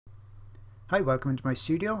Hi, welcome into my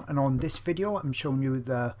studio, and on this video I'm showing you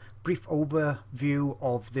the brief overview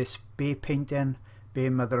of this bay painting, bay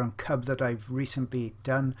mother and cub that I've recently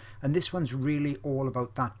done. And this one's really all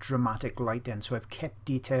about that dramatic lighting, so I've kept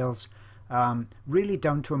details really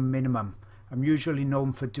down to a minimum. I'm usually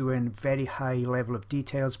known for doing very high level of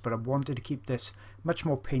details, but I wanted to keep this much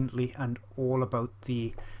more painterly and all about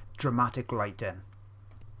the dramatic lighting.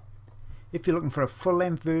 If you're looking for a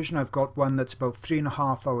full-length version, I've got one that's about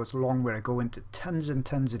 3.5 hours long, where I go into tons and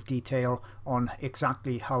tons of detail on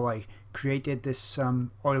exactly how I created this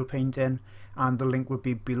oil painting, and the link will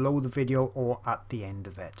be below the video or at the end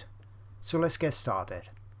of it. So let's get started.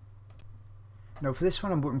 Now for this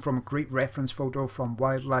one I'm working from a great reference photo from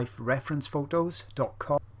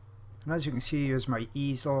wildlifereferencephotos.com, and as you can see, here's my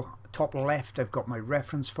easel. Top left I've got my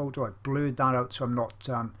reference photo. I blurred that out so I'm not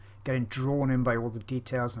getting drawn in by all the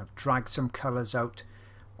details, and I've dragged some colours out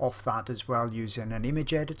off that as well using an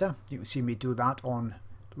image editor. You can see me do that on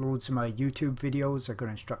loads of my YouTube videos. I've got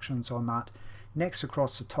instructions on that. Next,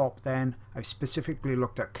 across the top then, I've specifically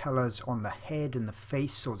looked at colours on the head and the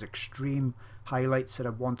face, those extreme highlights that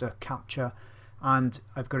I want to capture, and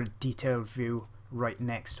I've got a detailed view right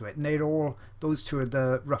next to it. And they're all, those two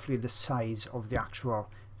are roughly the size of the actual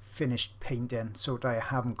finished painting, so that I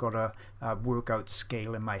haven't got a workout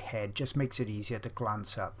scale in my head. Just makes it easier to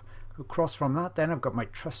glance up. Across from that then I've got my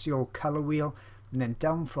trusty old colour wheel, and then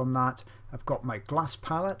down from that I've got my glass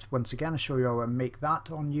palette. Once again, I'll show you how I make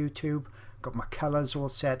that on YouTube. Got my colours all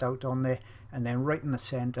set out on there, and then right in the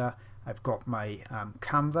centre I've got my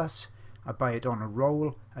canvas. I buy it on a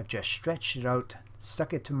roll. I've just stretched it out,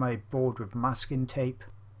 stuck it to my board with masking tape,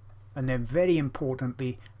 and then very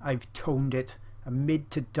importantly I've toned it a mid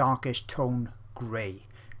to darkish tone grey.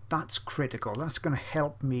 That's critical. That's going to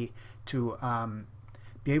help me to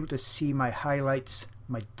be able to see my highlights,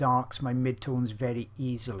 my darks, my midtones very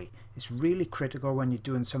easily. It's really critical when you're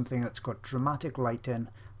doing something that's got dramatic lighting,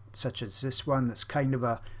 such as this one that's kind of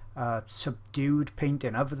a subdued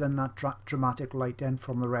painting other than that dramatic lighting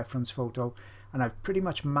from the reference photo. And I've pretty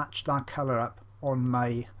much matched that colour up on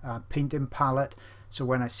my painting palette, so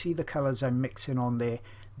when I see the colours I'm mixing on there,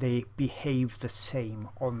 they behave the same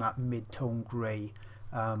on that mid-tone grey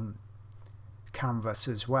canvas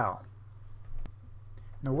as well.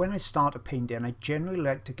 Now when I start a painting, I generally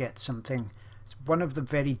like to get one of the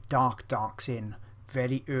very darks in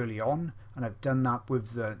very early on, and I've done that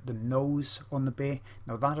with the nose on the bay.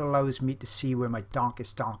 Now that allows me to see where my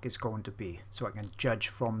darkest dark is going to be, so I can judge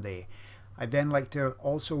from there. I then like to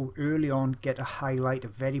also early on get a highlight, a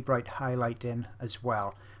very bright highlight in as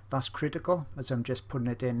well. That's critical, as I'm just putting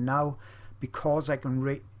it in now, because I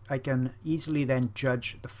can easily then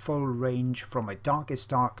judge the full range from my darkest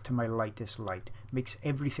dark to my lightest light. Makes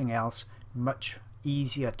everything else much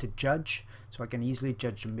easier to judge, so I can easily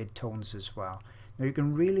judge the midtones as well. Now you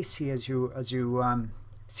can really see as you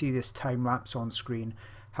see this time lapse on screen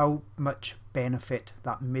how much benefit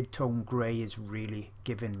that midtone grey is really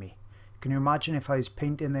giving me. Can you imagine if I was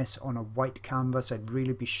painting this on a white canvas? I'd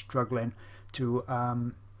really be struggling to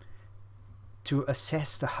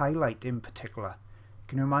assess the highlight in particular.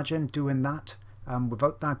 Can you imagine doing that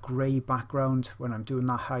without that grey background? When I'm doing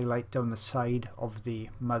that highlight down the side of the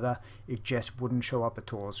mother, it just wouldn't show up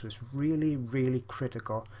at all. So it's really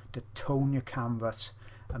critical to tone your canvas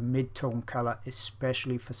a mid-tone colour,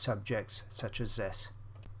 especially for subjects such as this.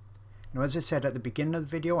 Now, as I said at the beginning of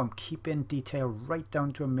the video, I'm keeping detail right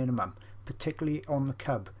down to a minimum, particularly on the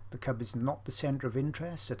cub. The cub is not the centre of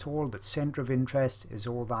interest at all. The centre of interest is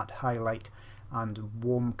all that highlight and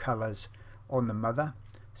warm colours on the mother.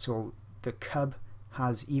 So the cub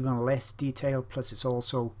has even less detail, plus it's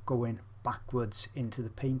also going backwards into the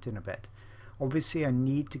painting a bit. Obviously I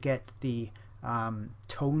need to get the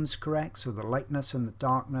tones correct, so the lightness and the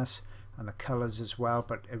darkness and the colours as well,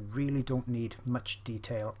 but I really don't need much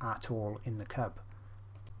detail at all in the cub.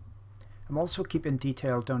 I'm also keeping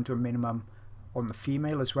detail down to a minimum on the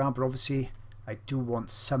female as well, but obviously I do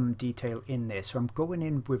want some detail in there, so I'm going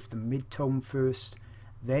in with the mid-tone first,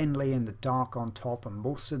 then laying the dark on top, and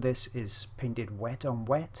most of this is painted wet on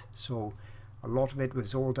wet, so a lot of it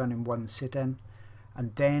was all done in one sitting,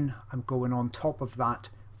 and then I'm going on top of that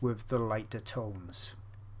with the lighter tones.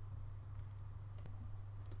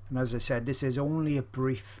 And as I said, this is only a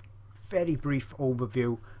very brief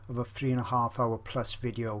overview of a 3.5 hour plus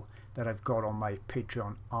video that I've got on my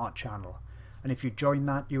Patreon art channel. And if you join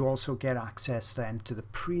that, you also get access then to the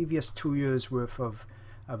previous 2 years worth of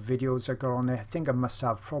videos I got on there. I think I must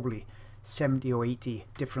have probably 70 or 80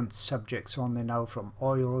 different subjects on there now, from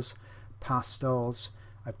oils, pastels.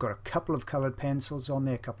 I've got a couple of coloured pencils on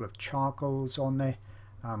there, a couple of charcoals on there,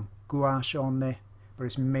 gouache on there. but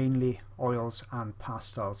it's mainly oils and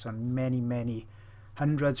pastels, and many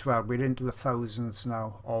hundreds, well, we're into the thousands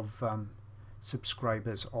now of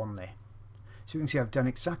subscribers on there. So you can see I've done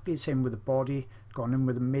exactly the same with the body, gone in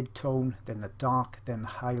with the mid-tone, then the dark, then the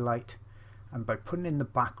highlight, and by putting in the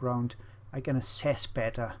background I can assess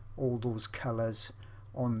better all those colours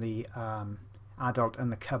on the adult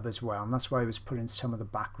and the cub as well, and that's why I was putting some of the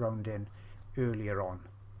background in earlier on.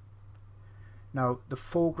 Now the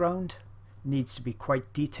foreground needs to be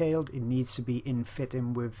quite detailed, it needs to be in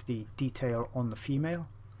fitting with the detail on the female,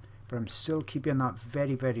 but I'm still keeping that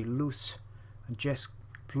very loose and just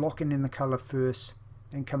blocking in the colour first,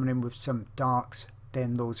 then coming in with some darks,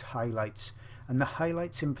 then those highlights. And the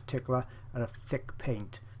highlights in particular are a thick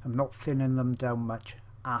paint. I'm not thinning them down much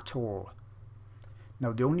at all.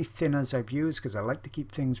 Now the only thinners I've used, because I like to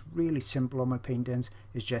keep things really simple on my paintings,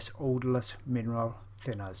 is just odourless mineral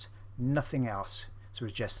thinners, nothing else. So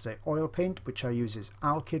it's just the oil paint, which I use is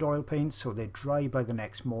alkyd oil paint, so they dry by the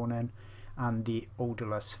next morning, and the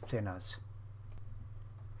odourless thinners.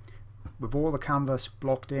 With all the canvas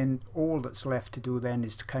blocked in, all that's left to do then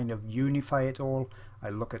is to kind of unify it all.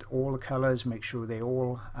 I look at all the colours, make sure they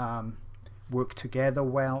all work together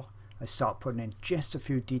well. I start putting in just a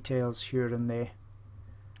few details here and there,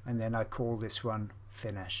 and then I call this one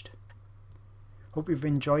finished. Hope you've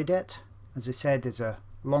enjoyed it. As I said, there's a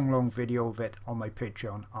long video of it on my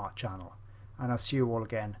Patreon art channel, and I'll see you all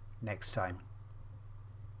again next time.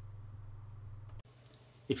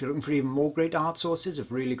 If you're looking for even more great art sources,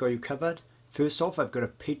 I've really got you covered. First off, I've got a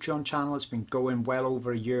Patreon channel that's been going well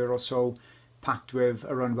over a year or so, packed with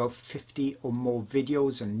around about 50 or more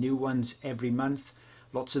videos and new ones every month.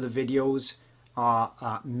 Lots of the videos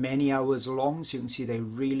are many hours long, so you can see they're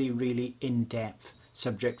really in-depth.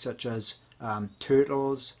 Subjects such as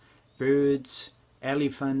turtles, birds,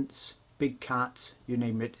 elephants, big cats, you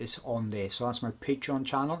name it, is on there. So that's my Patreon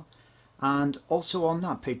channel. And also on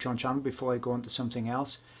that Patreon channel, before I go on to something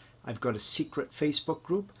else, I've got a secret Facebook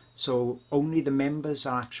group, so only the members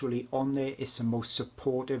are actually on there. It's the most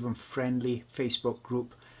supportive and friendly Facebook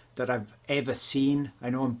group that I've ever seen.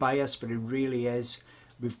 I know I'm biased, but it really is.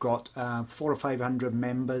 We've got 400 or 500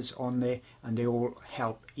 members on there, and they all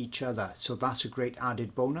help each other, so that's a great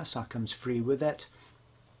added bonus that comes free with it.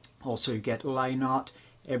 Also, you get line art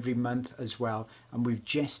every month as well, and we've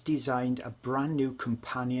just designed a brand new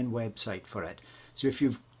companion website for it. So if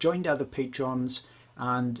you've joined other patrons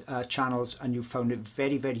and channels and you found it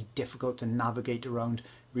very difficult to navigate around,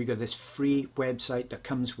 we got this free website that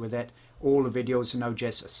comes with it. All the videos are now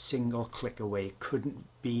just a single click away. It couldn't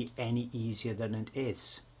be any easier than it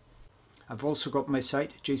is. I've also got my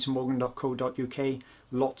site jasonmorgan.co.uk,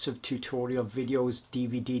 lots of tutorial videos,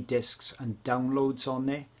 DVD discs and downloads on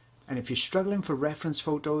there. And if you're struggling for reference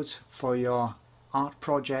photos for your art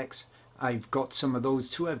projects, I've got some of those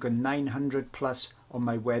too. I've got 900 plus on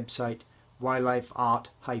my website,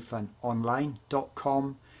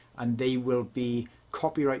 wildlifeart-online.com, and they will be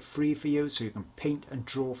copyright free for you, so you can paint and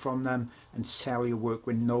draw from them and sell your work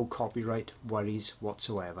with no copyright worries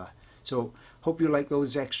whatsoever. So hope you like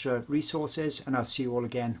those extra resources, and I'll see you all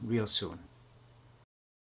again real soon.